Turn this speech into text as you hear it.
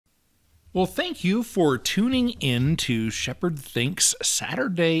Well, thank you for tuning in to Shepard Thinks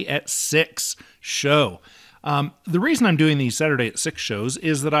Saturday at 6 show. The reason I'm doing these Saturday at 6 shows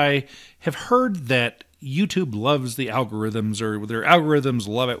is that I have heard that YouTube loves the algorithms, or their algorithms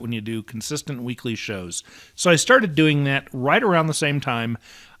love it when you do consistent weekly shows. So I started doing that right around the same time.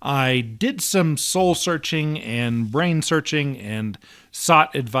 I did some soul searching and brain searching and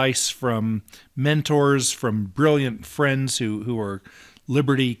sought advice from mentors, from brilliant friends who are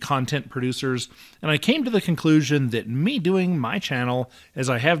Liberty content producers, and I came to the conclusion that me doing my channel, as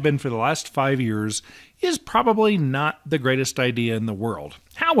I have been for the last 5 years, is probably not the greatest idea in the world.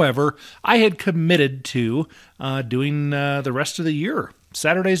 However, I had committed to doing the rest of the year,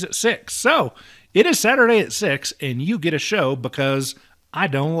 Saturdays at 6. So, it is Saturday at 6, and you get a show because I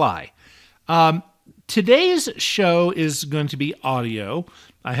don't lie. Today's show is going to be audio.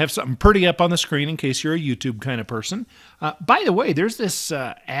 I have something pretty up on the screen in case you're a YouTube kind of person. By the way, there's this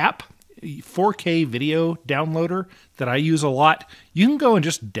app, 4K video downloader, that I use a lot. You can go and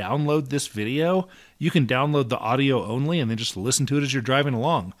just download this video. You can download the audio only and then just listen to it as you're driving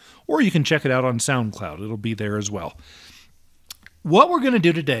along. Or you can check it out on SoundCloud. It'll be there as well. What we're going to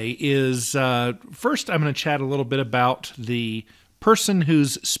do today is, first I'm going to chat a little bit about the person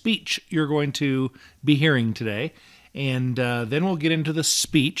whose speech you're going to be hearing today. And then we'll get into the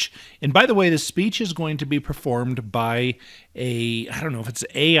speech. And by the way, the speech is going to be performed by I don't know if it's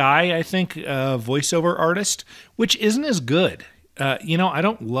AI, I think, voiceover artist, which isn't as good. I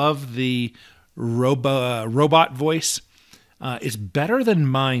don't love the robot voice. It's better than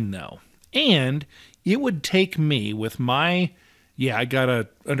mine, though. And it would take me with my... Yeah, I got an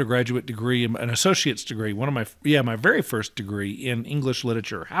undergraduate degree, an associate's degree, my very first degree in English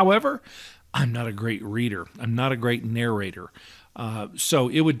literature. However, I'm not a great reader. I'm not a great narrator. So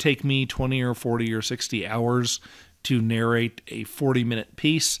it would take me 20 or 40 or 60 hours to narrate a 40-minute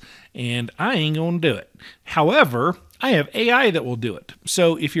piece, and I ain't going to do it. However, I have AI that will do it.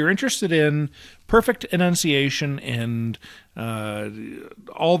 So if you're interested in perfect enunciation and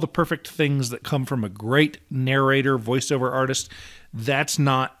all the perfect things that come from a great narrator, voiceover artist, that's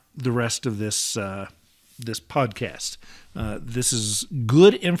not the rest of this podcast. This is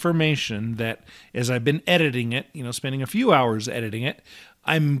good information that, as I've been editing it, spending a few hours editing it,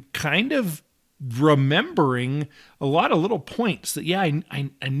 I'm kind of remembering a lot of little points that,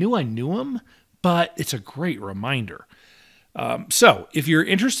 I knew them, but it's a great reminder. So if you're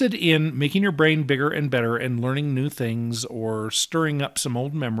interested in making your brain bigger and better and learning new things or stirring up some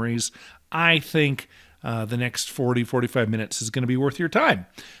old memories, I think the next 40-45 minutes is going to be worth your time.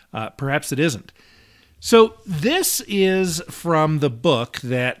 Perhaps it isn't. So this is from the book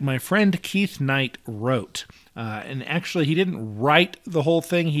that my friend Keith Knight wrote. And actually, he didn't write the whole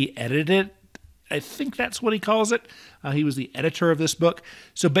thing. He edited it. I think that's what he calls it. He was the editor of this book.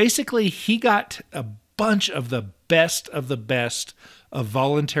 So basically, he got a bunch of the best of voluntarist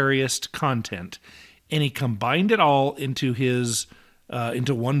content, and he combined it all into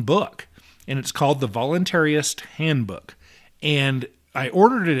into one book. And it's called the Voluntaryist Handbook. And I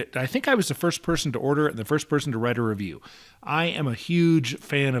ordered it. I think I was the first person to order it and the first person to write a review. I am a huge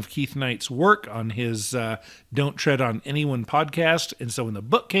fan of Keith Knight's work on his Don't Tread on Anyone podcast. And so when the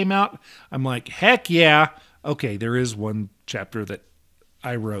book came out, I'm like, heck yeah. Okay, there is one chapter that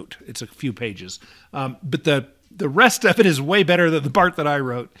I wrote. It's a few pages. But the rest of it is way better than the part that I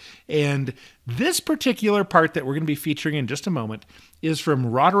wrote. And this particular part that we're going to be featuring in just a moment is from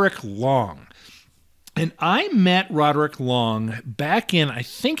Roderick Long. And I met Roderick Long back in, I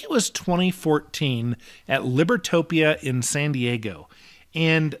think it was 2014, at Libertopia in San Diego.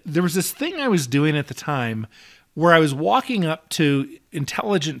 And there was this thing I was doing at the time where I was walking up to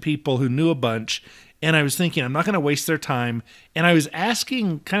intelligent people who knew a bunch, and I was thinking, I'm not going to waste their time. And I was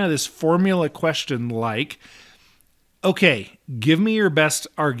asking kind of this formula question like, okay, give me your best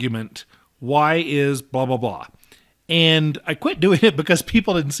argument. Why is blah, blah, blah? And I quit doing it because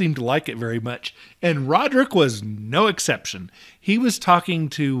people didn't seem to like it very much. And Roderick was no exception. He was talking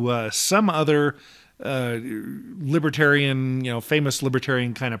to some other libertarian, famous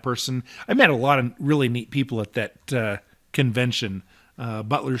libertarian kind of person. I met a lot of really neat people at that convention.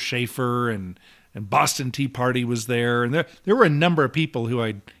 Butler Schaefer and Boston Tea Party was there. And there were a number of people who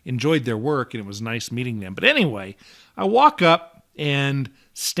I enjoyed their work, and it was nice meeting them. But anyway, I walk up and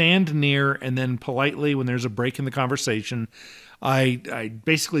stand near, and then politely, when there's a break in the conversation, I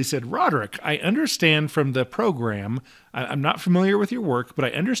basically said, Roderick, I understand from the program, I'm not familiar with your work, but I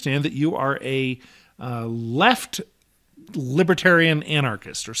understand that you are a left libertarian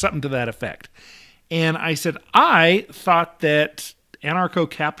anarchist, or something to that effect. And I said, I thought that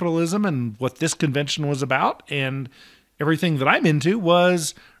anarcho-capitalism and what this convention was about and everything that I'm into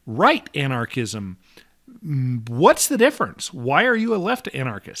was right anarchism. What's the difference? Why are you a left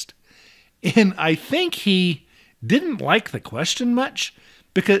anarchist? And I think he didn't like the question much,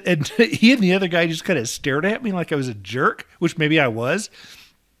 because he and the other guy just kind of stared at me like I was a jerk, which maybe I was.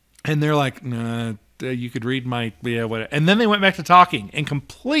 And they're like, nah, you could read my, yeah, whatever. And then they went back to talking and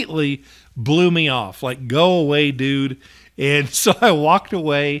completely blew me off. Like, go away, dude. And so I walked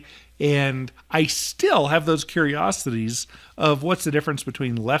away, and I still have those curiosities of what's the difference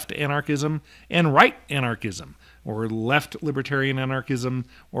between left anarchism and right anarchism, or left libertarian anarchism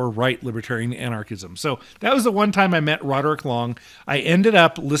or right libertarian anarchism. So that was the one time I met Roderick Long. I ended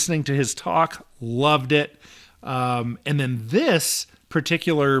up listening to his talk, loved it. And then this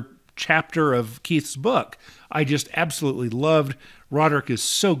particular chapter of Keith's book, I just absolutely loved. Roderick is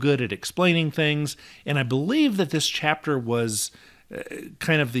so good at explaining things, and I believe that this chapter was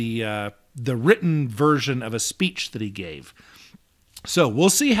kind of the written version of a speech that he gave. So we'll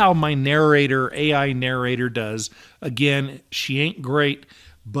see how my narrator, AI narrator, does. Again, she ain't great,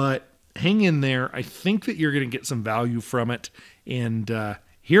 but hang in there. I think that you're going to get some value from it. And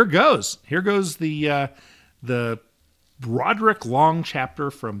here goes. Here goes the Roderick Long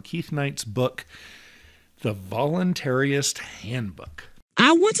chapter from Keith Knight's book, The Voluntaryist Handbook.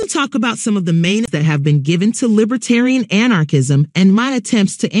 I want to talk about some of the main that have been given to libertarian anarchism and my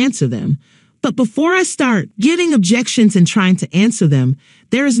attempts to answer them. But before I start giving objections and trying to answer them,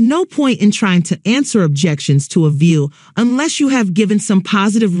 there is no point in trying to answer objections to a view unless you have given some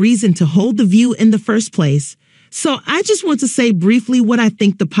positive reason to hold the view in the first place. So I just want to say briefly what I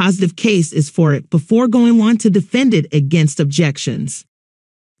think the positive case is for it before going on to defend it against objections.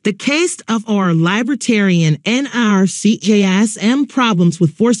 The case of our libertarian NRCJSM problems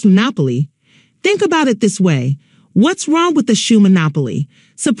with forced monopoly. Think about it this way. What's wrong with the shoe monopoly?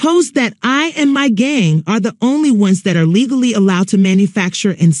 Suppose that I and my gang are the only ones that are legally allowed to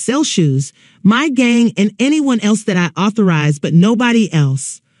manufacture and sell shoes. My gang and anyone else that I authorize, but nobody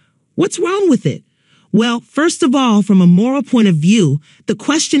else. What's wrong with it? Well, first of all, from a moral point of view, the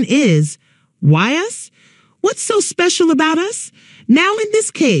question is, why us? What's so special about us? Now, in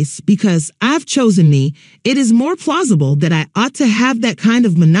this case, because I've chosen me, it is more plausible that I ought to have that kind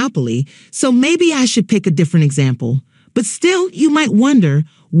of monopoly, so maybe I should pick a different example. But still, you might wonder,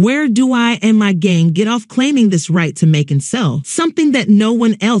 where do I and my gang get off claiming this right to make and sell, something that no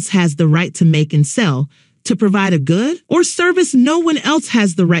one else has the right to make and sell, to provide a good or service no one else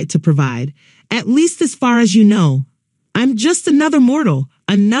has the right to provide, at least as far as you know? I'm just another mortal,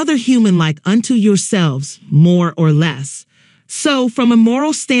 another human like unto yourselves, more or less. So, from a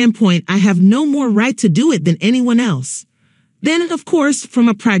moral standpoint, I have no more right to do it than anyone else. Then, of course, from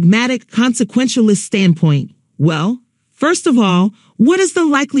a pragmatic, consequentialist standpoint, well, first of all, what is the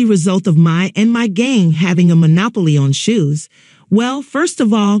likely result of my and my gang having a monopoly on shoes? Well, first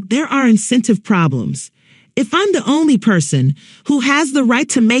of all, there are incentive problems. If I'm the only person who has the right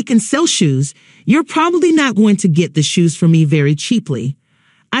to make and sell shoes, you're probably not going to get the shoes from me very cheaply.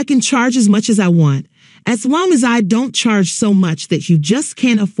 I can charge as much as I want, as long as I don't charge so much that you just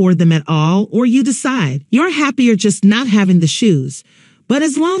can't afford them at all, or you decide you're happier just not having the shoes. But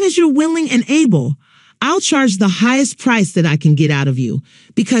as long as you're willing and able, I'll charge the highest price that I can get out of you,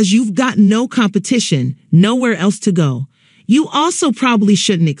 because you've got no competition, nowhere else to go. You also probably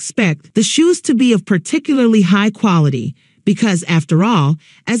shouldn't expect the shoes to be of particularly high quality, because after all,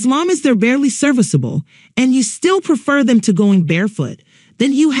 as long as they're barely serviceable, and you still prefer them to going barefoot,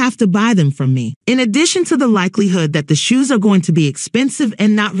 then you have to buy them from me. In addition to the likelihood that the shoes are going to be expensive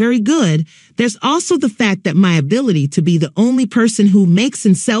and not very good, there's also the fact that my ability to be the only person who makes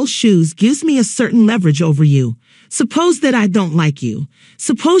and sells shoes gives me a certain leverage over you. Suppose that I don't like you.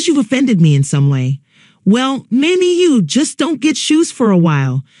 Suppose you've offended me in some way. Well, maybe you just don't get shoes for a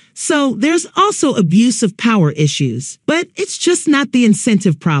while. So there's also abuse of power issues. But it's just not the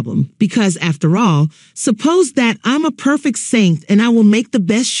incentive problem, because after all, suppose that I'm a perfect saint and I will make the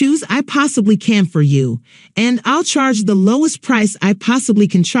best shoes I possibly can for you, and I'll charge the lowest price I possibly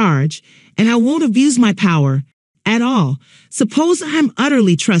can charge, and I won't abuse my power at all. Suppose I'm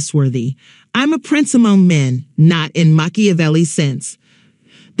utterly trustworthy. I'm a prince among men, not in Machiavelli's sense.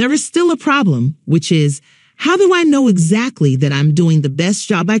 There is still a problem, which is, how do I know exactly that I'm doing the best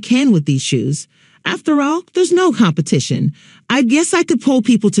job I can with these shoes? After all, there's no competition. I guess I could poll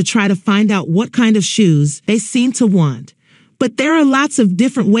people to try to find out what kind of shoes they seem to want. But there are lots of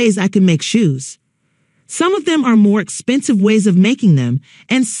different ways I can make shoes. Some of them are more expensive ways of making them,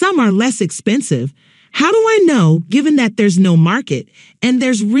 and some are less expensive. How do I know, given that there's no market, and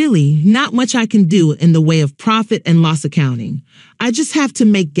there's really not much I can do in the way of profit and loss accounting? I just have to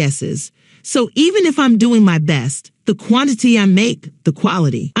make guesses. So even if I'm doing my best, the quantity I make, the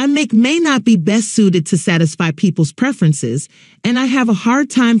quality I make may not be best suited to satisfy people's preferences, and I have a hard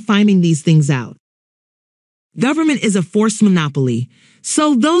time finding these things out. Government is a forced monopoly,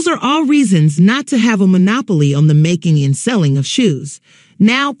 so those are all reasons not to have a monopoly on the making and selling of shoes.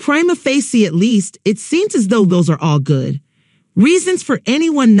 Now, prima facie at least, it seems as though those are all good reasons for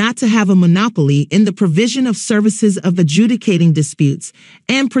anyone not to have a monopoly in the provision of services of adjudicating disputes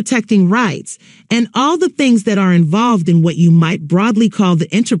and protecting rights, and all the things that are involved in what you might broadly call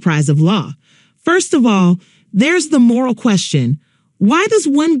the enterprise of law. First of all, there's the moral question. Why does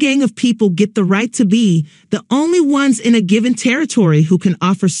one gang of people get the right to be the only ones in a given territory who can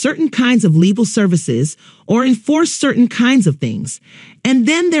offer certain kinds of legal services or enforce certain kinds of things? And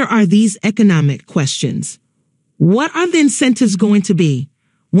then there are these economic questions. What are the incentives going to be?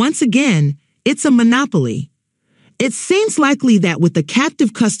 Once again, it's a monopoly. It seems likely that with a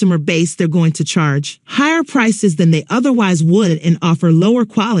captive customer base, they're going to charge higher prices than they otherwise would and offer lower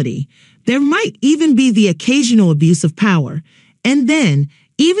quality. There might even be the occasional abuse of power. And then,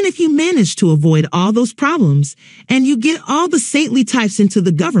 even if you manage to avoid all those problems and you get all the saintly types into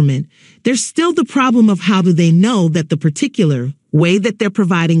the government, there's still the problem of how do they know that the particular way that they're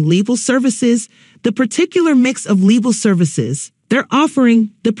providing legal services, the particular mix of legal services they're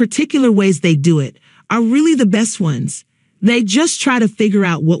offering, the particular ways they do it are really the best ones. They just try to figure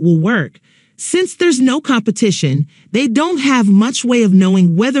out what will work. Since there's no competition, they don't have much way of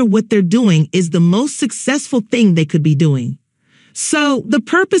knowing whether what they're doing is the most successful thing they could be doing. So the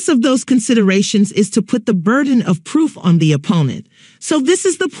purpose of those considerations is to put the burden of proof on the opponent. So this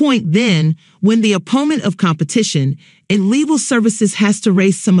is the point then when the opponent of competition in legal services has to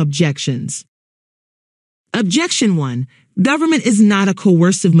raise some objections. Objection 1. Government is not a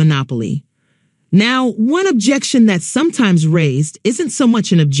coercive monopoly. Now, one objection that's sometimes raised isn't so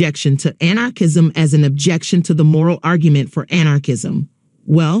much an objection to anarchism as an objection to the moral argument for anarchism.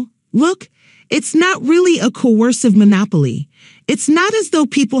 Well, look, it's not really a coercive monopoly. It's not as though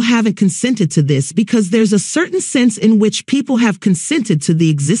people haven't consented to this, because there's a certain sense in which people have consented to the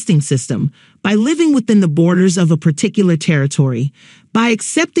existing system by living within the borders of a particular territory, by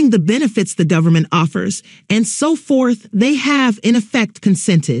accepting the benefits the government offers, and so forth. They have, in effect,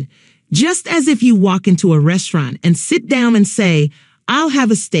 consented. Just as if you walk into a restaurant and sit down and say, "I'll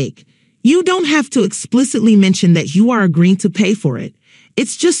have a steak," you don't have to explicitly mention that you are agreeing to pay for it.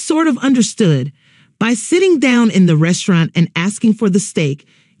 It's just sort of understood. By sitting down in the restaurant and asking for the steak,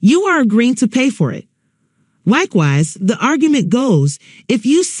 you are agreeing to pay for it. Likewise, the argument goes, if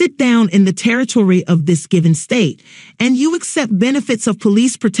you sit down in the territory of this given state and you accept benefits of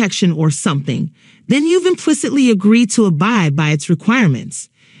police protection or something, then you've implicitly agreed to abide by its requirements.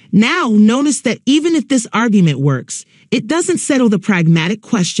 Now, notice that even if this argument works, it doesn't settle the pragmatic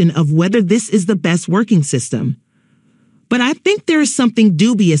question of whether this is the best working system. But I think there is something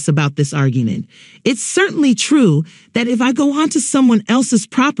dubious about this argument. It's certainly true that if I go onto someone else's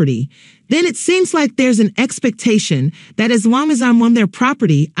property, then it seems like there's an expectation that as long as I'm on their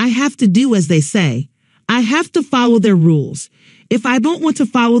property, I have to do as they say. I have to follow their rules. If I don't want to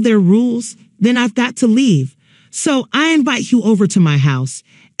follow their rules, then I've got to leave. So I invite you over to my house.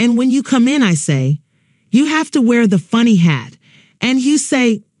 And when you come in, I say, you have to wear the funny hat. And you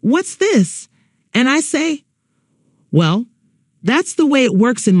say, "What's this?" And I say, "Well, that's the way it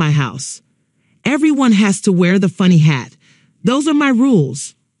works in my house. Everyone has to wear the funny hat. Those are my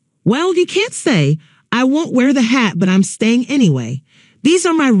rules." Well, you can't say, "I won't wear the hat, but I'm staying anyway. These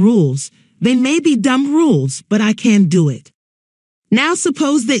are my rules. They may be dumb rules, but I can do it." Now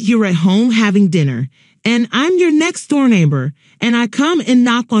suppose that you're at home having dinner, and I'm your next door neighbor, and I come and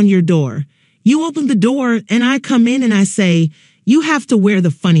knock on your door. You open the door, and I come in and I say, "You have to wear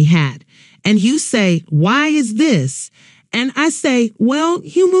the funny hat." And you say, "Why is this?" And I say, "Well,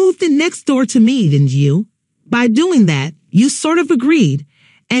 you moved in next door to me, didn't you?" By doing that, you sort of agreed.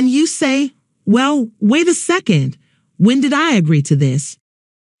 And you say, "Well, wait a second. When did I agree to this?"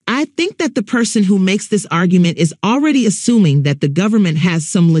 I think that the person who makes this argument is already assuming that the government has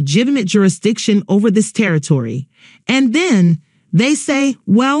some legitimate jurisdiction over this territory. And then they say,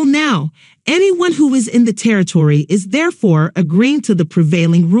 "Well, now, anyone who is in the territory is therefore agreeing to the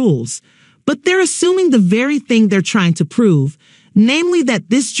prevailing rules." But they're assuming the very thing they're trying to prove, namely that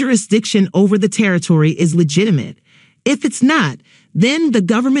this jurisdiction over the territory is legitimate. If it's not, then the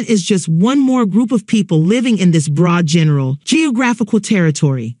government is just one more group of people living in this broad general geographical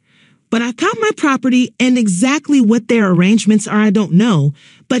territory. But I got my property, and exactly what their arrangements are I don't know,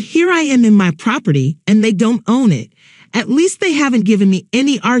 but here I am in my property and they don't own it. At least they haven't given me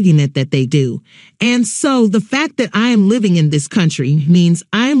any argument that they do. And so the fact that I am living in this country means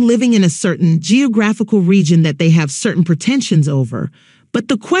I am living in a certain geographical region that they have certain pretensions over. But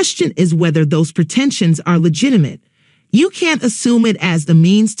the question is whether those pretensions are legitimate. You can't assume it as the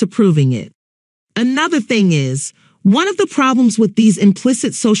means to proving it. Another thing is, one of the problems with these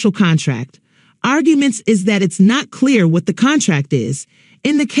implicit social contract arguments is that it's not clear what the contract is.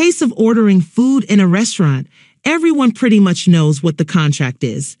 In the case of ordering food in a restaurant, everyone pretty much knows what the contract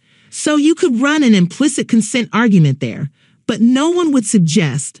is. So you could run an implicit consent argument there, but no one would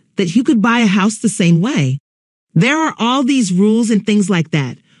suggest that you could buy a house the same way. There are all these rules and things like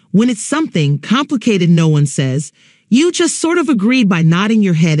that. When it's something complicated, no one says, you just sort of agreed by nodding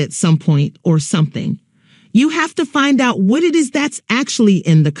your head at some point or something. You have to find out what it is that's actually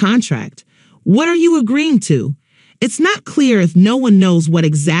in the contract. What are you agreeing to? It's not clear if no one knows what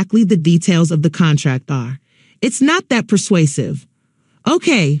exactly the details of the contract are. It's not that persuasive.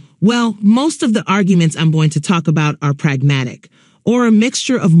 Okay, well, most of the arguments I'm going to talk about are pragmatic, or a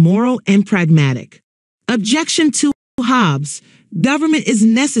mixture of moral and pragmatic. Objection to Hobbes. Government is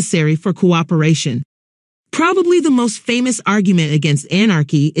necessary for cooperation. Probably the most famous argument against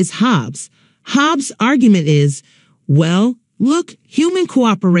anarchy is Hobbes. Hobbes' argument is, well, look, human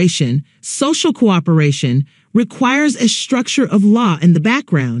cooperation, social cooperation, requires a structure of law in the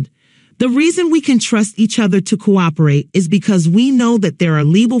background. The reason we can trust each other to cooperate is because we know that there are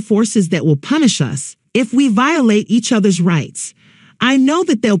legal forces that will punish us if we violate each other's rights. I know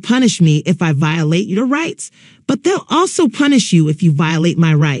that they'll punish me if I violate your rights, but they'll also punish you if you violate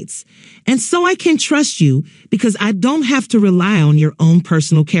my rights. And so I can trust you because I don't have to rely on your own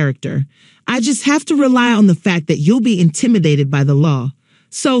personal character. I just have to rely on the fact that you'll be intimidated by the law.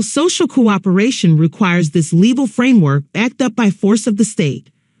 So social cooperation requires this legal framework backed up by force of the state.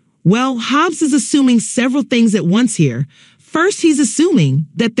 Well, Hobbes is assuming several things at once here. First, he's assuming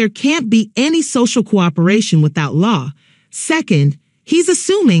that there can't be any social cooperation without law. Second, he's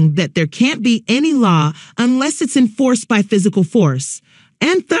assuming that there can't be any law unless it's enforced by physical force.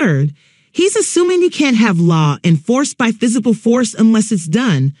 And third, he's assuming you can't have law enforced by physical force unless it's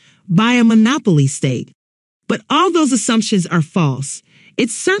done by a monopoly state. But all those assumptions are false.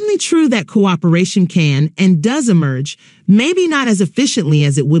 It's certainly true that cooperation can and does emerge, maybe not as efficiently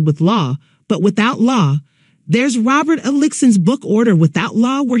as it would with law, but without law. There's Robert Elixon's book Order Without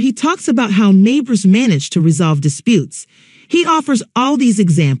Law, where he talks about how neighbors manage to resolve disputes. He offers all these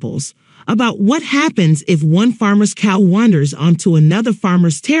examples about what happens if one farmer's cow wanders onto another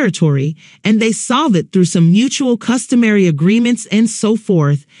farmer's territory and they solve it through some mutual customary agreements and so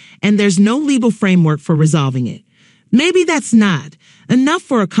forth, and there's no legal framework for resolving it. Maybe that's not enough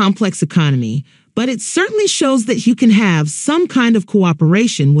for a complex economy, but it certainly shows that you can have some kind of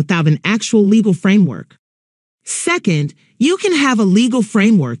cooperation without an actual legal framework. Second, you can have a legal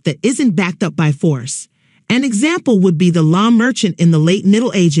framework that isn't backed up by force. An example would be the law merchant in the late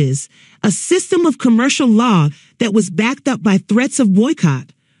Middle Ages, a system of commercial law that was backed up by threats of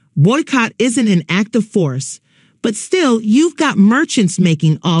boycott. Boycott isn't an act of force, but still, you've got merchants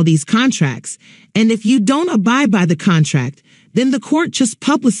making all these contracts, and if you don't abide by the contract, then the court just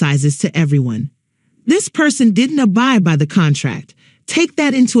publicizes to everyone. This person didn't abide by the contract. Take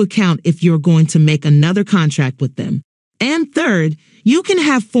that into account if you're going to make another contract with them. And third, you can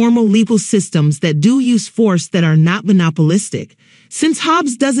have formal legal systems that do use force that are not monopolistic. Since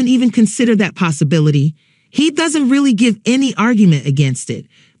Hobbes doesn't even consider that possibility, he doesn't really give any argument against it.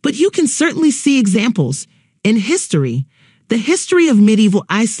 But you can certainly see examples. In history, the history of medieval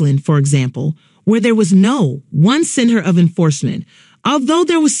Iceland, for example, where there was no one center of enforcement. Although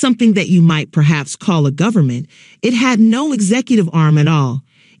there was something that you might perhaps call a government, it had no executive arm at all.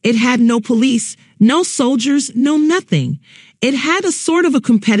 It had no police, no soldiers, no nothing. It had a sort of a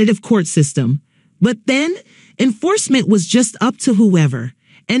competitive court system. But then enforcement was just up to whoever.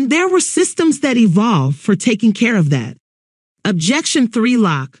 And there were systems that evolved for taking care of that. Objection 3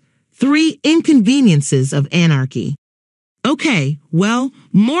 Locke. 3 inconveniences of anarchy. Okay, well,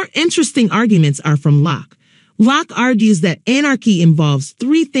 more interesting arguments are from Locke. Locke argues that anarchy involves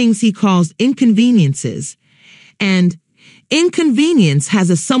 3 things he calls inconveniences. And inconvenience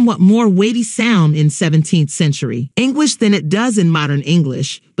has a somewhat more weighty sound in 17th century English than it does in modern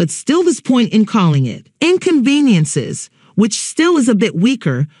English, but still this point in calling it inconveniences, which still is a bit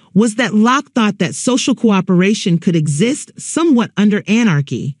weaker, was that Locke thought that social cooperation could exist somewhat under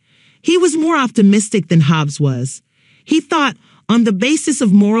anarchy. He was more optimistic than Hobbes was. He thought, on the basis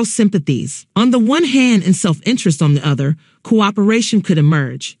of moral sympathies, on the one hand and self-interest on the other, cooperation could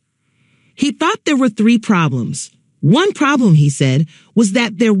emerge. He thought there were 3 problems. One problem, he said, was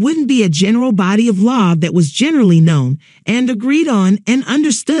that there wouldn't be a general body of law that was generally known and agreed on and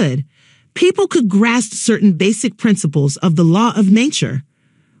understood. People could grasp certain basic principles of the law of nature,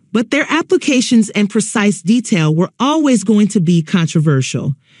 but their applications and precise detail were always going to be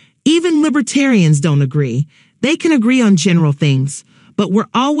controversial. Even libertarians don't agree. They can agree on general things, but we're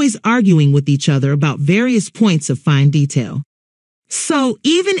always arguing with each other about various points of fine detail. So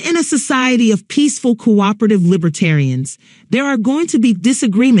even in a society of peaceful, cooperative libertarians, there are going to be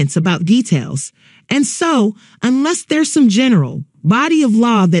disagreements about details. And so, unless there's some general body of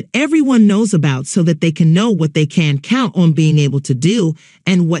law that everyone knows about so that they can know what they can count on being able to do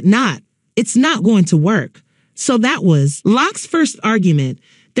and what not, it's not going to work. So that was Locke's first argument.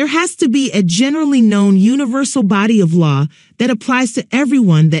 There has to be a generally known universal body of law that applies to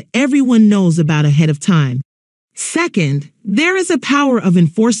everyone that everyone knows about ahead of time. Second, there is a power of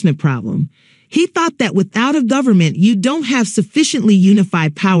enforcement problem. He thought that without a government, you don't have sufficiently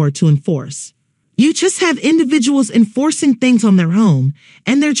unified power to enforce. You just have individuals enforcing things on their own,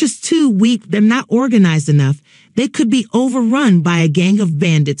 and they're just too weak, they're not organized enough. They could be overrun by a gang of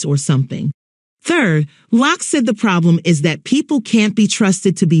bandits or something. Third, Locke said the problem is that people can't be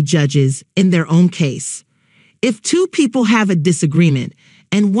trusted to be judges in their own case. If two people have a disagreement,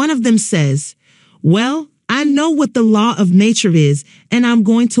 and one of them says, well, I know what the law of nature is, and I'm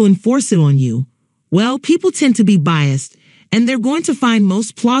going to enforce it on you. Well, people tend to be biased, and they're going to find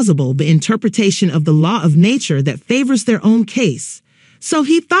most plausible the interpretation of the law of nature that favors their own case. So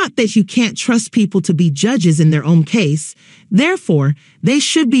he thought that you can't trust people to be judges in their own case. Therefore, they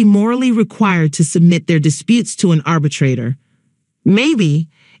should be morally required to submit their disputes to an arbitrator. Maybe,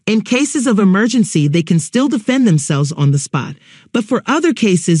 in cases of emergency, they can still defend themselves on the spot. But for other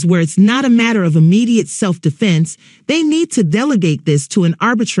cases where it's not a matter of immediate self-defense, they need to delegate this to an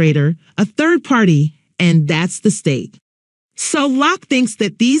arbitrator, a third party, and that's the state. So Locke thinks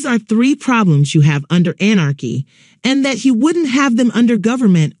that these are three problems you have under anarchy, and that he wouldn't have them under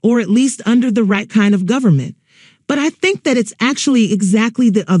government, or at least under the right kind of government. But I think that it's actually exactly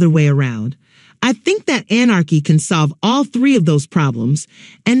the other way around. I think that anarchy can solve all three of those problems,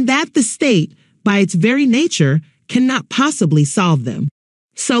 and that the state, by its very nature, cannot possibly solve them.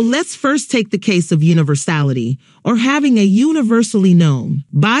 So let's first take the case of universality, or having a universally known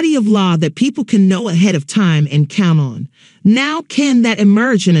body of law that people can know ahead of time and count on. Now, can that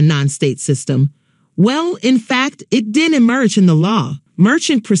emerge in a non-state system? Well, in fact, it did emerge in the law,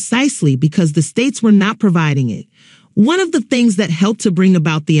 merchant precisely because the states were not providing it. One of the things that helped to bring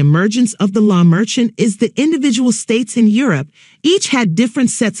about the emergence of the law merchant is the individual states in Europe each had different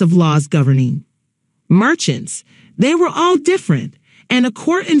sets of laws governing merchants. They were all different, and a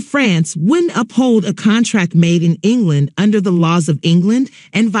court in France wouldn't uphold a contract made in England under the laws of England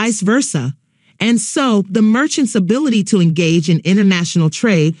and vice versa. And so the merchant's ability to engage in international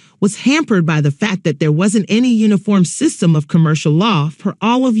trade was hampered by the fact that there wasn't any uniform system of commercial law for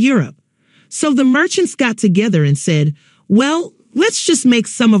all of Europe. So the merchants got together and said, well, let's just make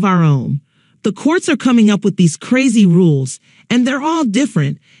some of our own. The courts are coming up with these crazy rules, and they're all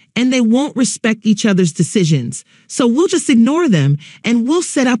different, and they won't respect each other's decisions. So we'll just ignore them, and we'll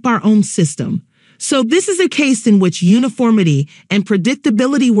set up our own system. So this is a case in which uniformity and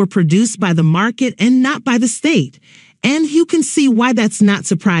predictability were produced by the market and not by the state. And you can see why that's not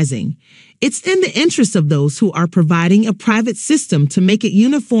surprising. It's in the interest of those who are providing a private system to make it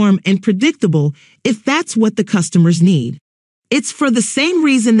uniform and predictable if that's what the customers need. It's for the same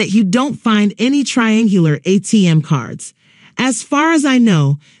reason that you don't find any triangular ATM cards. As far as I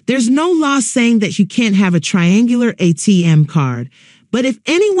know, there's no law saying that you can't have a triangular ATM card. But if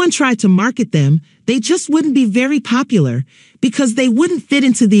anyone tried to market them, they just wouldn't be very popular because they wouldn't fit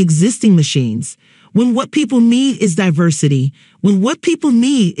into the existing machines. When what people need is diversity, when what people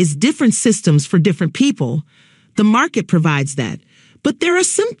need is different systems for different people, the market provides that. But there are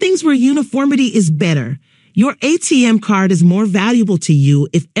some things where uniformity is better. Your ATM card is more valuable to you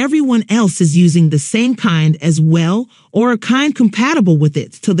if everyone else is using the same kind as well, or a kind compatible with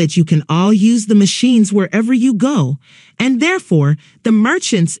it so that you can all use the machines wherever you go. And therefore, the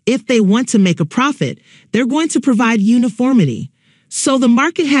merchants, if they want to make a profit, they're going to provide uniformity. So the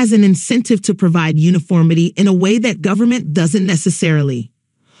market has an incentive to provide uniformity in a way that government doesn't necessarily.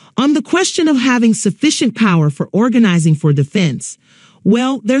 On the question of having sufficient power for organizing for defense,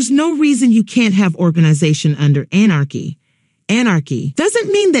 well, there's no reason you can't have organization under anarchy. Anarchy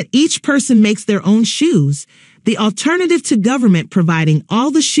doesn't mean that each person makes their own shoes. The alternative to government providing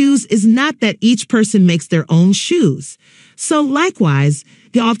all the shoes is not that each person makes their own shoes. So likewise,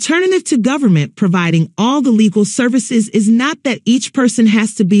 the alternative to government providing all the legal services is not that each person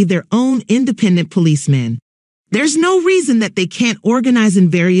has to be their own independent policeman. There's no reason that they can't organize in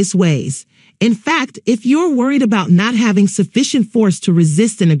various ways. In fact, if you're worried about not having sufficient force to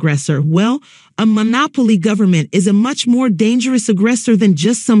resist an aggressor, well, a monopoly government is a much more dangerous aggressor than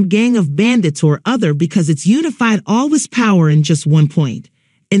just some gang of bandits or other because it's unified all this power in just one point,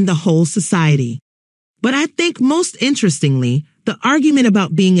 in the whole society. But I think most interestingly, the argument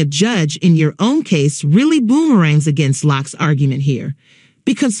about being a judge in your own case really boomerangs against Locke's argument here.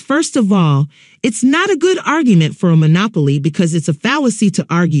 Because first of all, it's not a good argument for a monopoly because it's a fallacy to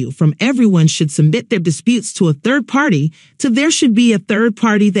argue from everyone should submit their disputes to a third party to there should be a third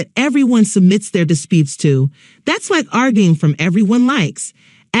party that everyone submits their disputes to. That's like arguing from everyone likes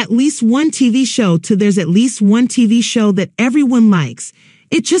at least one TV show to there's at least one TV show that everyone likes.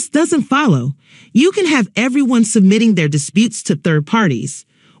 It just doesn't follow. You can have everyone submitting their disputes to third parties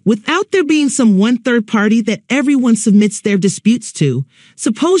without there being some one third party that everyone submits their disputes to.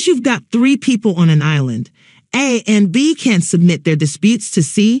 Suppose you've got 3 people on an island. A and B can submit their disputes to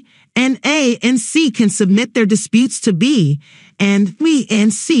C, and A and C can submit their disputes to B, and B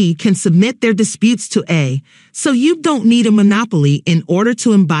and C can submit their disputes to A. So you don't need a monopoly in order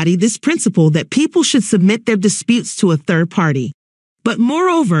to embody this principle that people should submit their disputes to a third party. But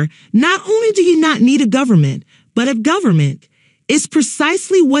moreover, not only do you not need a government, but a government is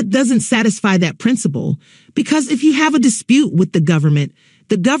precisely what doesn't satisfy that principle. Because if you have a dispute with the government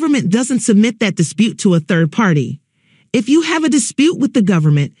doesn't submit that dispute to a third party. If you have a dispute with the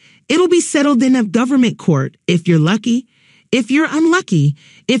government, it'll be settled in a government court if you're lucky. If you're unlucky,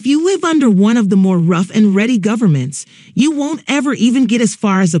 if you live under one of the more rough and ready governments, you won't ever even get as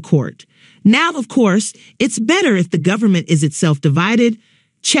far as a court. Now, of course, it's better if the government is itself divided,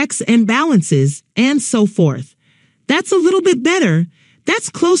 checks and balances, and so forth. That's a little bit better. That's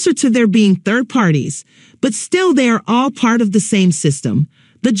closer to there being third parties, but still they are all part of the same system.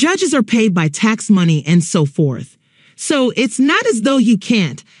 The judges are paid by tax money and so forth. So it's not as though you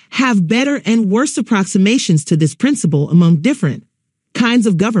can't have better and worse approximations to this principle among different kinds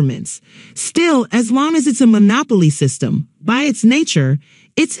of governments. Still, as long as it's a monopoly system, by its nature,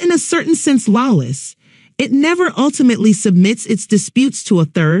 it's in a certain sense lawless. It never ultimately submits its disputes to a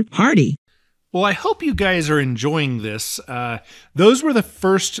third party. Well, I hope you guys are enjoying this. Those were the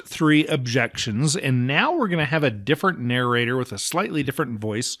first 3 objections, and now we're going to have a different narrator with a slightly different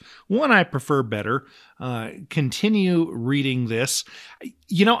voice, one I prefer better. Continue reading this.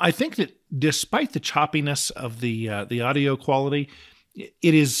 You know, I think that despite the choppiness of the audio quality,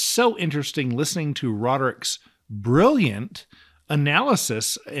 it is so interesting listening to Roderick's brilliant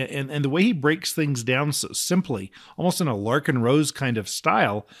analysis and the way he breaks things down so simply, almost in a Larkin Rose kind of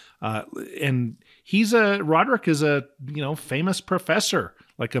style. And Roderick is a, famous professor,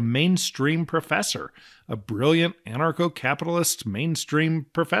 like a mainstream professor, a brilliant anarcho-capitalist mainstream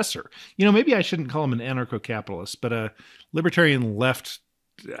professor. Maybe I shouldn't call him an anarcho-capitalist, but a libertarian left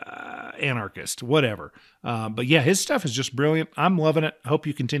anarchist, whatever. But yeah, his stuff is just brilliant. I'm loving it. I hope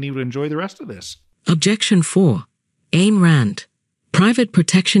you continue to enjoy the rest of this. Objection 4. Ayn Rand. Private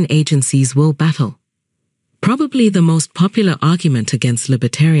protection agencies will battle. Probably the most popular argument against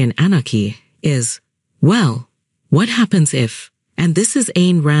libertarian anarchy is, well, what happens if, and this is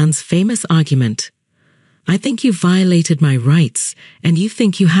Ayn Rand's famous argument, I think you violated my rights and you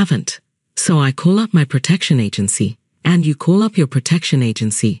think you haven't. So I call up my protection agency and you call up your protection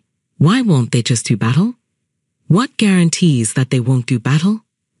agency. Why won't they just do battle? What guarantees that they won't do battle?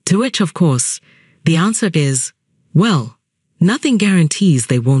 To which, of course, the answer is, well, nothing guarantees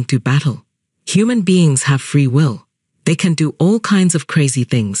they won't do battle. Human beings have free will. They can do all kinds of crazy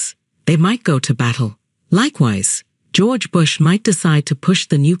things. They might go to battle. Likewise, George Bush might decide to push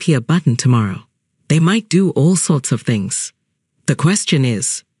the nuclear button tomorrow. They might do all sorts of things. The question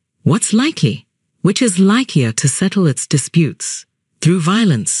is, what's likely? Which is likelier to settle its disputes? Through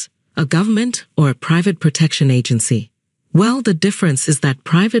violence, a government, or a private protection agency? Well, the difference is that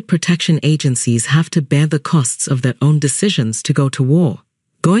private protection agencies have to bear the costs of their own decisions to go to war.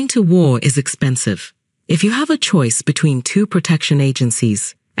 Going to war is expensive. If you have a choice between 2 protection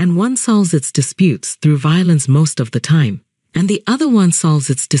agencies, and one solves its disputes through violence most of the time, and the other one solves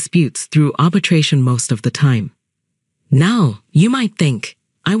its disputes through arbitration most of the time. Now, you might think,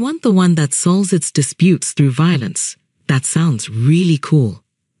 I want the one that solves its disputes through violence. That sounds really cool.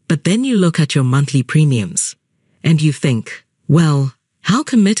 But then you look at your monthly premiums, and you think, well, how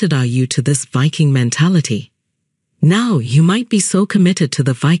committed are you to this Viking mentality? Now, you might be so committed to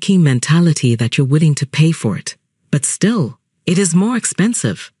the Viking mentality that you're willing to pay for it. But still, it is more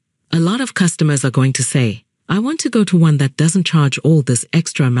expensive. A lot of customers are going to say, I want to go to one that doesn't charge all this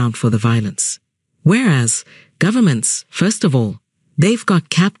extra amount for the violence. Whereas, governments, first of all, they've got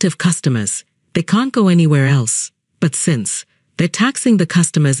captive customers. They can't go anywhere else. But since they're taxing the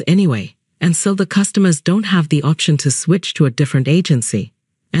customers anyway, and so the customers don't have the option to switch to a different agency.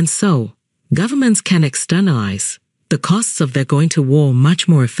 And so, governments can externalize the costs of their going to war much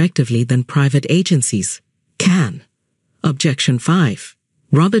more effectively than private agencies can. Objection 5.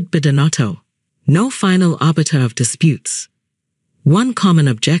 Robert Bidinotto. No final arbiter of disputes. One common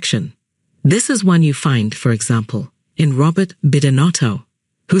objection. This is one you find, for example, in Robert Bidinotto,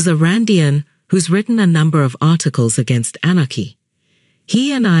 who's a Randian who's written a number of articles against anarchy.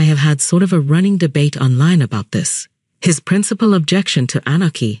 He and I have had sort of a running debate online about this. His principal objection to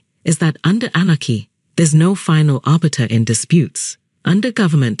anarchy is that under anarchy, there's no final arbiter in disputes. Under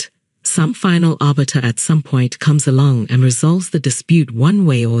government, some final arbiter at some point comes along and resolves the dispute one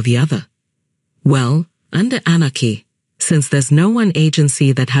way or the other. Well, under anarchy, since there's no one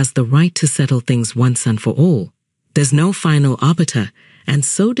agency that has the right to settle things once and for all, there's no final arbiter, and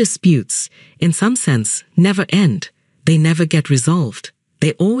so disputes, in some sense, never end. They never get resolved.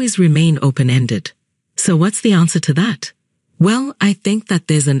 They always remain open-ended. So what's the answer to that? Well, I think that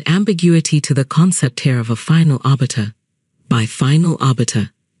there's an ambiguity to the concept here of a final arbiter. By final arbiter,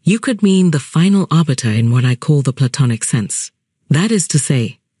 you could mean the final arbiter in what I call the Platonic sense. That is to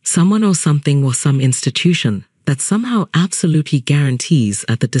say, someone or something or some institution that somehow absolutely guarantees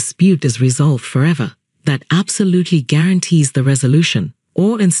that the dispute is resolved forever, that absolutely guarantees the resolution.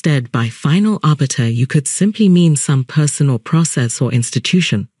 Or instead, by final arbiter, you could simply mean some person or process or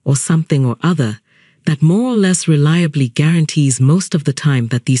institution or something or other that more or less reliably guarantees most of the time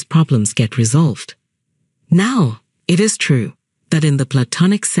that these problems get resolved. Now, it is true that in the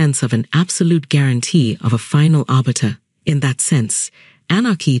Platonic sense of an absolute guarantee of a final arbiter, in that sense,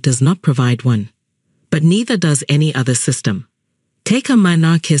 anarchy does not provide one. But neither does any other system. Take a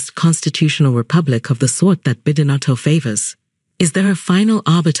monarchist constitutional republic of the sort that Bidinotto favors. Is there a final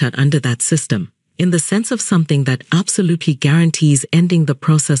arbiter under that system, in the sense of something that absolutely guarantees ending the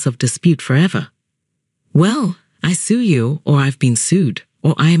process of dispute forever? Well, I sue you, or I've been sued,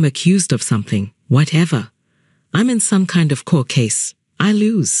 or I am accused of something, whatever. I'm in some kind of court case. I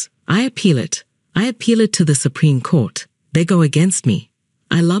lose. I appeal it. I appeal it to the Supreme Court. They go against me.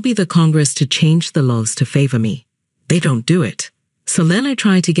 I lobby the Congress to change the laws to favor me. They don't do it. So then I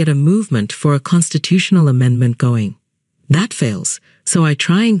try to get a movement for a constitutional amendment going. That fails, so I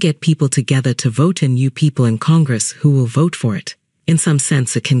try and get people together to vote in new people in Congress who will vote for it. In some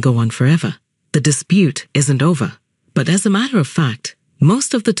sense, it can go on forever. The dispute isn't over. But as a matter of fact,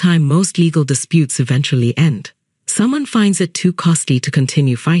 most of the time most legal disputes eventually end. Someone finds it too costly to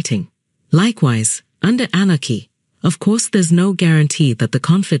continue fighting. Likewise, under anarchy, of course there's no guarantee that the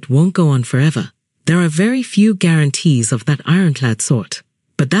conflict won't go on forever. There are very few guarantees of that ironclad sort.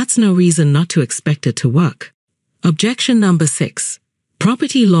 But that's no reason not to expect it to work. Objection number 6.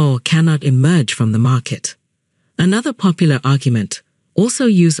 Property law cannot emerge from the market. Another popular argument, also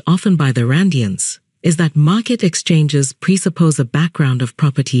used often by the Randians, is that market exchanges presuppose a background of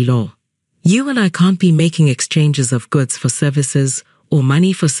property law. You and I can't be making exchanges of goods for services, or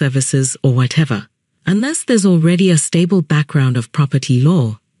money for services, or whatever, unless there's already a stable background of property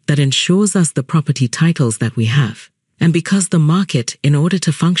law that ensures us the property titles that we have. And because the market, in order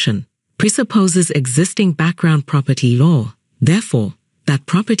to function, presupposes existing background property law, therefore, that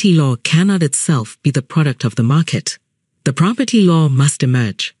property law cannot itself be the product of the market. The property law must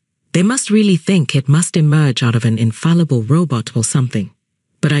emerge. They must really think it must emerge out of an infallible robot or something.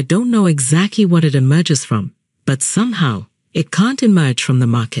 But I don't know exactly what it emerges from, but somehow, it can't emerge from the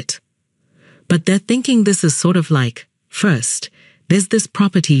market. But they're thinking this is sort of like, first, there's this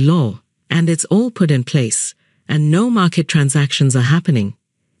property law, and it's all put in place, and no market transactions are happening.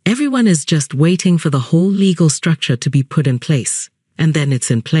 Everyone is just waiting for the whole legal structure to be put in place, and then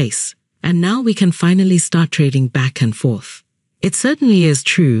it's in place, and now we can finally start trading back and forth. It certainly is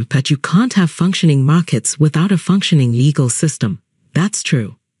true that you can't have functioning markets without a functioning legal system. That's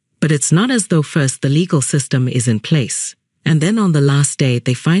true. But it's not as though first the legal system is in place, and then on the last day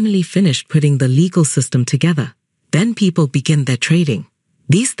they finally finished putting the legal system together. Then people begin their trading.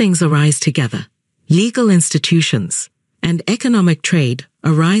 These things arise together. Legal institutions and economic trade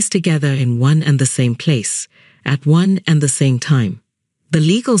arise together in one and the same place, at one and the same time. The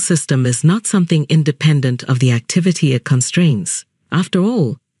legal system is not something independent of the activity it constrains. After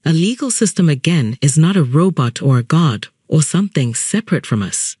all, a legal system again is not a robot or a god or something separate from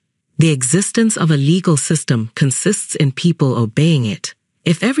us. The existence of a legal system consists in people obeying it.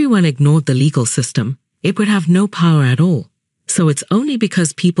 If everyone ignored the legal system, it would have no power at all. So it's only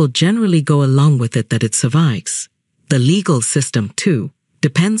because people generally go along with it that it survives. The legal system, too,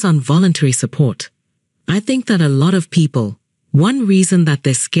 depends on voluntary support. I think that a lot of people, one reason that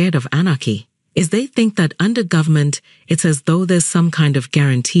they're scared of anarchy is they think that under government, it's as though there's some kind of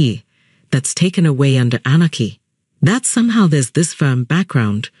guarantee that's taken away under anarchy. That somehow there's this firm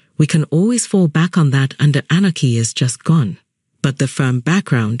background, we can always fall back on that under anarchy is just gone. But the firm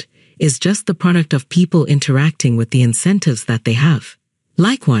background is just the product of people interacting with the incentives that they have.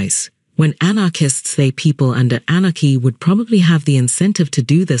 Likewise, when anarchists say people under anarchy would probably have the incentive to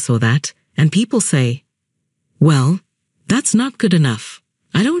do this or that, and people say, well, that's not good enough.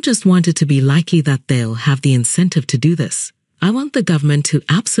 I don't just want it to be likely that they'll have the incentive to do this. I want the government to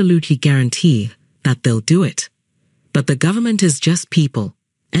absolutely guarantee that they'll do it. But the government is just people,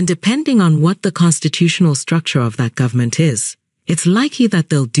 and depending on what the constitutional structure of that government is, it's likely that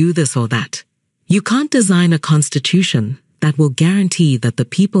they'll do this or that. You can't design a constitution that will guarantee that the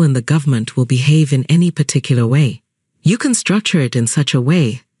people in the government will behave in any particular way. You can structure it in such a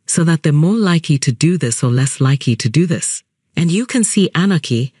way so that they're more likely to do this or less likely to do this. And you can see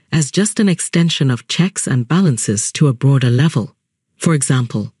anarchy as just an extension of checks and balances to a broader level. For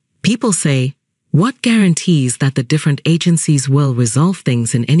example, people say, what guarantees that the different agencies will resolve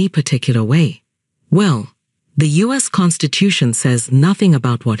things in any particular way? Well, the U.S. Constitution says nothing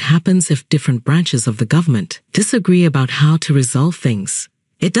about what happens if different branches of the government disagree about how to resolve things.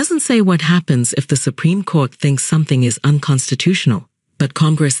 It doesn't say what happens if the Supreme Court thinks something is unconstitutional, but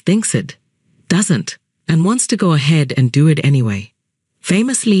Congress thinks it doesn't and wants to go ahead and do it anyway.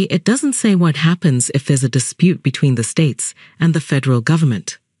 Famously, it doesn't say what happens if there's a dispute between the states and the federal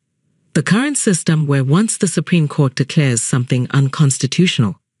government. The current system where once the Supreme Court declares something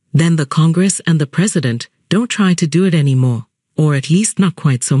unconstitutional, then the Congress and the President don't try to do it anymore, or at least not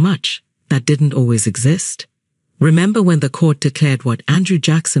quite so much. That didn't always exist. Remember when the court declared what Andrew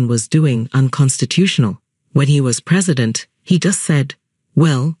Jackson was doing unconstitutional? When he was president, he just said,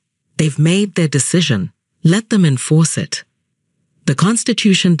 well, they've made their decision. Let them enforce it. The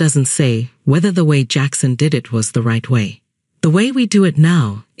Constitution doesn't say whether the way Jackson did it was the right way. The way we do it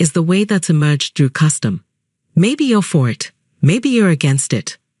now is the way that's emerged through custom. Maybe you're for it. Maybe you're against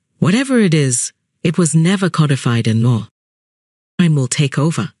it. Whatever it is, it was never codified in law. Crime will take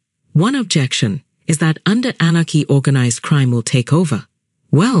over. One objection is that under anarchy organized crime will take over.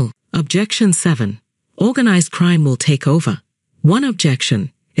 Well, objection 7. Organized crime will take over. One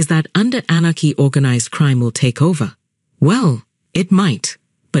objection is that under anarchy organized crime will take over. Well, it might,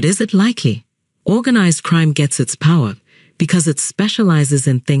 but is it likely? Organized crime gets its power because it specializes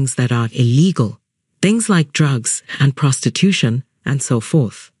in things that are illegal, things like drugs and prostitution and so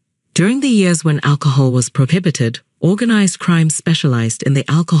forth. During the years when alcohol was prohibited, organized crime specialized in the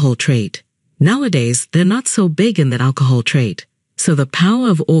alcohol trade. Nowadays, they're not so big in the alcohol trade, so the power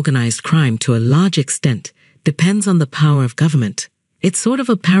of organized crime to a large extent depends on the power of government. It's sort of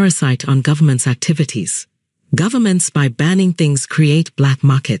a parasite on government's activities. Governments, by banning things, create black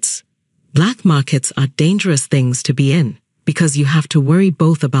markets. Black markets are dangerous things to be in, because you have to worry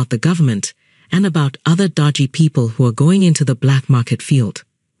both about the government and about other dodgy people who are going into the black market field.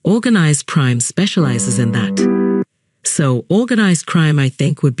 Organized crime specializes in that. So organized crime, I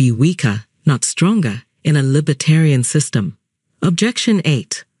think, would be weaker, not stronger, in a libertarian system. Objection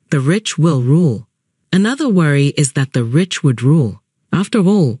 8. The rich will rule. Another worry is that the rich would rule. After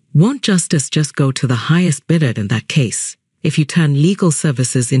all, won't justice just go to the highest bidder in that case? If you turn legal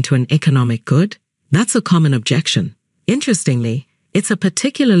services into an economic good? That's a common objection. Interestingly, it's a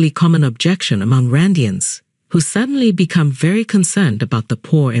particularly common objection among Randians, who suddenly become very concerned about the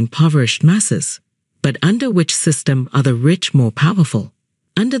poor, impoverished masses. But under which system are the rich more powerful?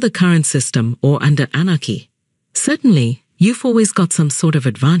 Under the current system or under anarchy? Certainly, you've always got some sort of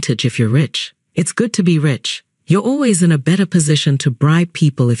advantage if you're rich. It's good to be rich. You're always in a better position to bribe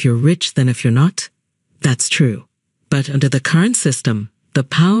people if you're rich than if you're not. That's true. But under the current system, the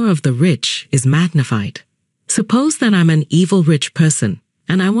power of the rich is magnified. Suppose that I'm an evil rich person,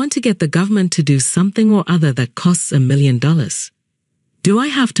 and I want to get the government to do something or other that costs $1 million. Do I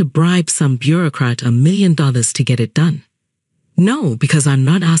have to bribe some bureaucrat $1 million to get it done? No, because I'm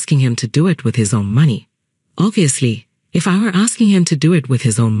not asking him to do it with his own money. Obviously, if I were asking him to do it with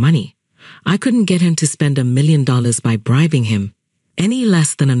his own money, I couldn't get him to spend $1 million by bribing him. Any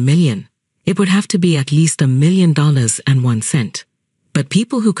less than $1 million. It would have to be at least $1 million and 1 cent. But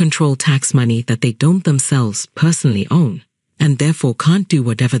people who control tax money that they don't themselves personally own, and therefore can't do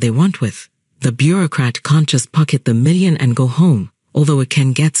whatever they want with, the bureaucrat can't just pocket the million and go home, although it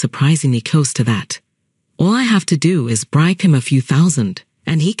can get surprisingly close to that. All I have to do is bribe him a few thousand,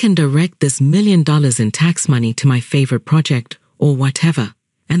 and he can direct this $1 million in tax money to my favorite project or whatever,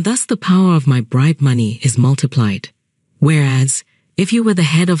 and thus the power of my bribe money is multiplied. Whereas, if you were the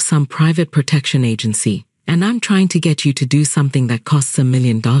head of some private protection agency, and I'm trying to get you to do something that costs $1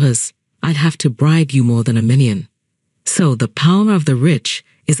 million, I'd have to bribe you more than $1 million. So the power of the rich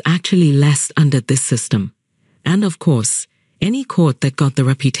is actually less under this system. And of course, any court that got the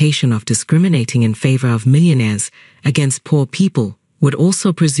reputation of discriminating in favor of millionaires against poor people would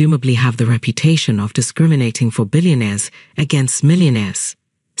also presumably have the reputation of discriminating for billionaires against millionaires.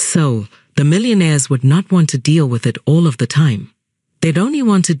 So, the millionaires would not want to deal with it all of the time. They'd only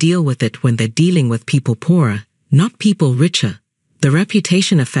want to deal with it when they're dealing with people poorer, not people richer. The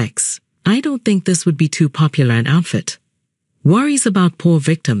reputation effects. I don't think this would be too popular an outfit. Worries about poor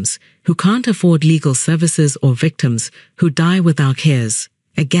victims who can't afford legal services or victims who die without heirs.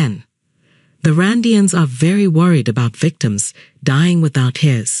 Again, the Randians are very worried about victims dying without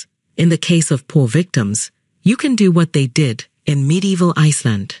heirs. In the case of poor victims, you can do what they did in medieval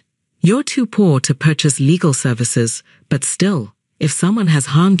Iceland. You're too poor to purchase legal services, but still, if someone has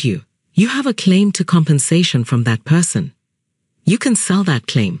harmed you, you have a claim to compensation from that person. You can sell that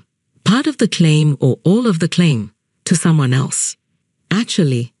claim, part of the claim or all of the claim, to someone else.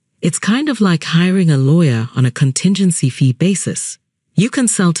 Actually, it's kind of like hiring a lawyer on a contingency fee basis. You can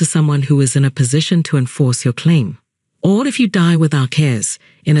sell to someone who is in a position to enforce your claim. Or if you die without heirs,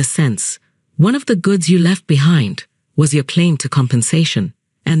 in a sense, one of the goods you left behind was your claim to compensation,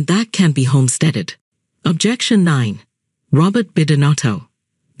 and that can be homesteaded. Objection 9. Robert Bidinotto.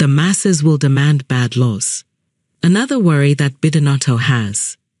 The masses will demand bad laws. Another worry that Bidinotto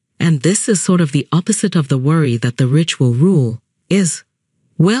has, and this is sort of the opposite of the worry that the rich will rule, is,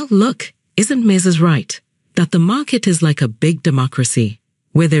 well, look, isn't Mrs. right, that the market is like a big democracy,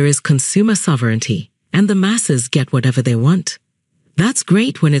 where there is consumer sovereignty, and the masses get whatever they want? That's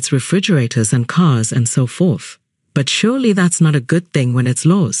great when it's refrigerators and cars and so forth. But surely that's not a good thing when it's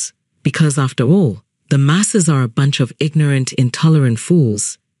laws, because after all, the masses are a bunch of ignorant, intolerant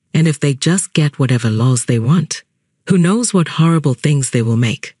fools, and if they just get whatever laws they want, who knows what horrible things they will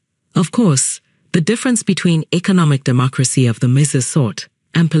make. Of course, the difference between economic democracy of the Mrs. sort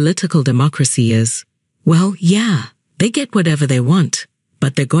and political democracy is, well, yeah, they get whatever they want,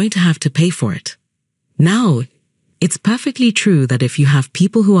 but they're going to have to pay for it. Now, it's perfectly true that if you have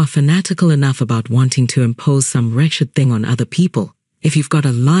people who are fanatical enough about wanting to impose some wretched thing on other people, if you've got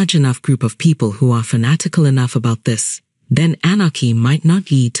a large enough group of people who are fanatical enough about this, then anarchy might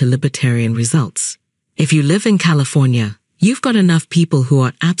not lead to libertarian results. If you live in California, you've got enough people who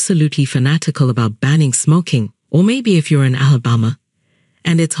are absolutely fanatical about banning smoking, or maybe if you're in Alabama,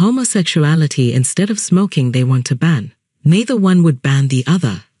 and it's homosexuality instead of smoking they want to ban. Neither one would ban the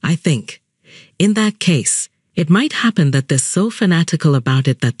other, I think. In that case, it might happen that they're so fanatical about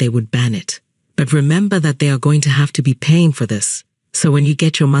it that they would ban it. But remember that they are going to have to be paying for this. So when you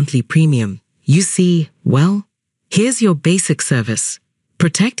get your monthly premium, you see, well, here's your basic service,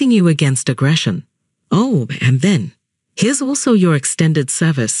 protecting you against aggression. Oh, and then, here's also your extended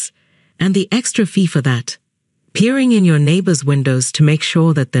service, and the extra fee for that, peering in your neighbor's windows to make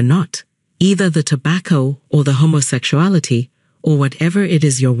sure that they're not, either the tobacco or the homosexuality, or whatever it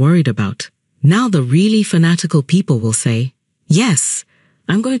is you're worried about. Now the really fanatical people will say, yes,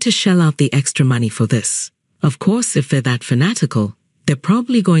 I'm going to shell out the extra money for this. Of course, if they're that fanatical, they're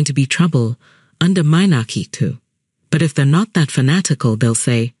probably going to be trouble under monarchy too. But if they're not that fanatical, they'll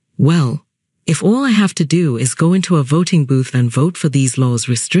say, well, if all I have to do is go into a voting booth and vote for these laws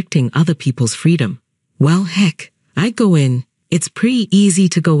restricting other people's freedom, well, heck, I go in, it's pretty easy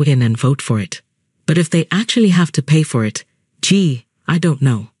to go in and vote for it. But if they actually have to pay for it, gee, I don't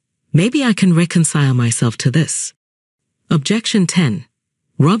know. Maybe I can reconcile myself to this. Objection 10.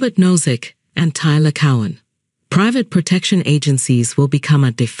 Robert Nozick and Tyler Cowen. Private protection agencies will become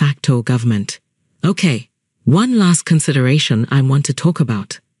a de facto government. Okay, one last consideration I want to talk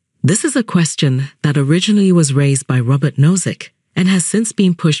about. This is a question that originally was raised by Robert Nozick and has since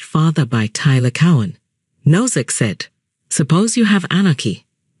been pushed farther by Tyler Cowen. Nozick said, suppose you have anarchy.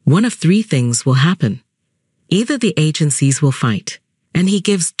 One of three things will happen. Either the agencies will fight, and he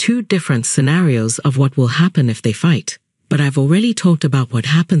gives two different scenarios of what will happen if they fight. But I've already talked about what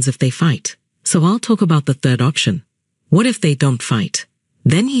happens if they fight, so I'll talk about the third option. What if they don't fight?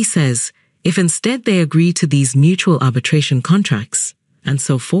 Then he says, if instead they agree to these mutual arbitration contracts, and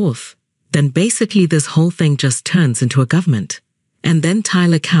so forth, then basically this whole thing just turns into a government. And then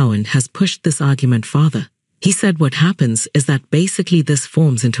Tyler Cowen has pushed this argument farther. He said what happens is that basically this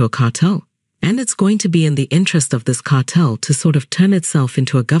forms into a cartel, and it's going to be in the interest of this cartel to sort of turn itself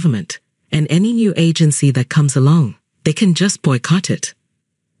into a government, and any new agency that comes along, they can just boycott it.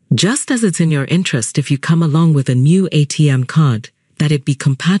 Just as it's in your interest if you come along with a new ATM card, that it be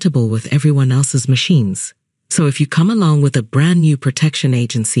compatible with everyone else's machines. So if you come along with a brand new protection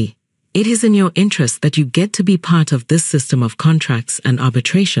agency, it is in your interest that you get to be part of this system of contracts and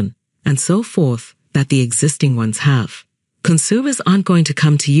arbitration, and so forth that the existing ones have. Consumers aren't going to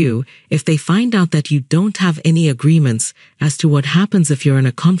come to you if they find out that you don't have any agreements as to what happens if you're in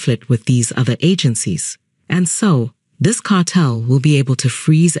a conflict with these other agencies. And so, this cartel will be able to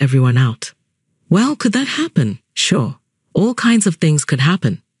freeze everyone out. Well, could that happen? Sure. All kinds of things could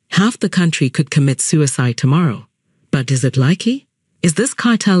happen. Half the country could commit suicide tomorrow. But is it likely? Is this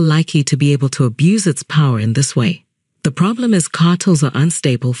cartel likely to be able to abuse its power in this way? The problem is cartels are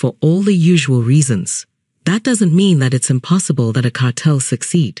unstable for all the usual reasons. That doesn't mean that it's impossible that a cartel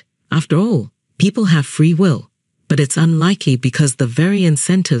succeed. After all, people have free will. But it's unlikely because the very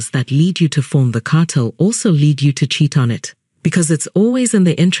incentives that lead you to form the cartel also lead you to cheat on it. Because it's always in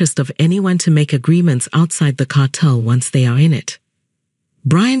the interest of anyone to make agreements outside the cartel once they are in it.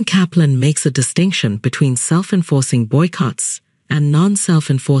 Brian Kaplan makes a distinction between self-enforcing boycotts and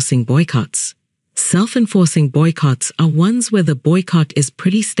non-self-enforcing boycotts. Self-enforcing boycotts are ones where the boycott is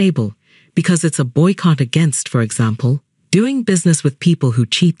pretty stable because it's a boycott against, for example, doing business with people who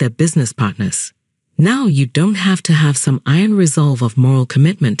cheat their business partners. Now you don't have to have some iron resolve of moral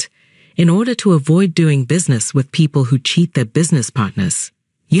commitment in order to avoid doing business with people who cheat their business partners.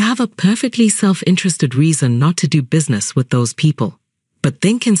 You have a perfectly self-interested reason not to do business with those people. But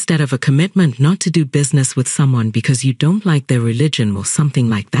think instead of a commitment not to do business with someone because you don't like their religion or something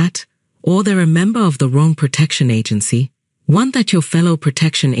like that, or they're a member of the wrong protection agency, one that your fellow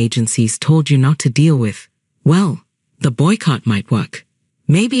protection agencies told you not to deal with. Well, the boycott might work.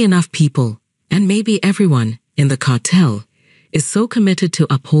 Maybe enough people, and maybe everyone, in the cartel is so committed to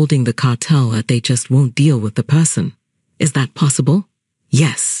upholding the cartel that they just won't deal with the person. Is that possible?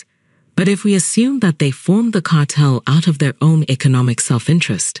 Yes. But if we assume that they formed the cartel out of their own economic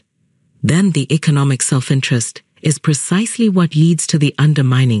self-interest, then the economic self-interest is precisely what leads to the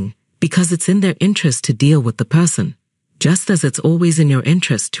undermining because it's in their interest to deal with the person, just as it's always in your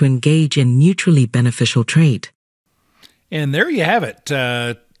interest to engage in mutually beneficial trade. And there you have it.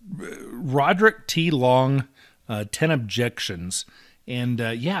 Roderick T. Long, 10 Objections. And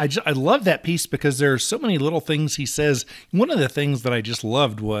I love that piece because there are so many little things he says. One of the things that I just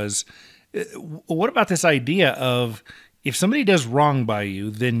loved was, what about this idea of if somebody does wrong by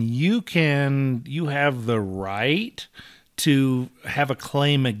you, then you have the right to have a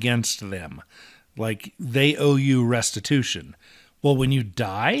claim against them. Like they owe you restitution. Well, when you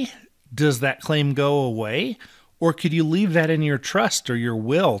die, does that claim go away? Or could you leave that in your trust or your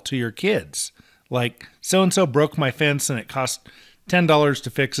will to your kids? Like so-and-so broke my fence and it cost $10 to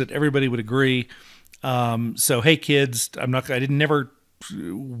fix it. Everybody would agree. So, hey kids, I never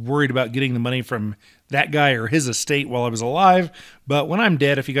worried about getting the money from that guy or his estate while I was alive. But when I'm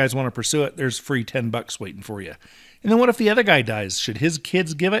dead, if you guys want to pursue it, there's free $10 waiting for you. And then what if the other guy dies? Should his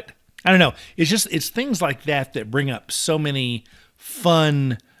kids give it? I don't know. It's things like that bring up so many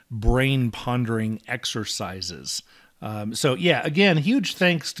fun brain pondering exercises. Again, huge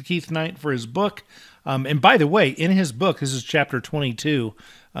thanks to Keith Knight for his book. And by the way, in his book, this is chapter 22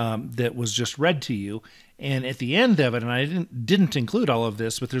 that was just read to you. And at the end of it, and I didn't include all of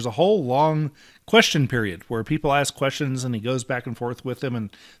this, but there's a whole long question period where people ask questions and he goes back and forth with them.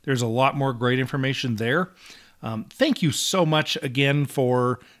 And there's a lot more great information there. Thank you so much again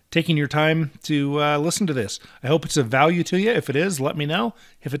for taking your time to listen to this. I hope it's of value to you. If it is, let me know.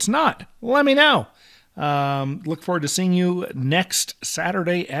 If it's not, let me know. Look forward to seeing you next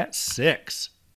Saturday at 6.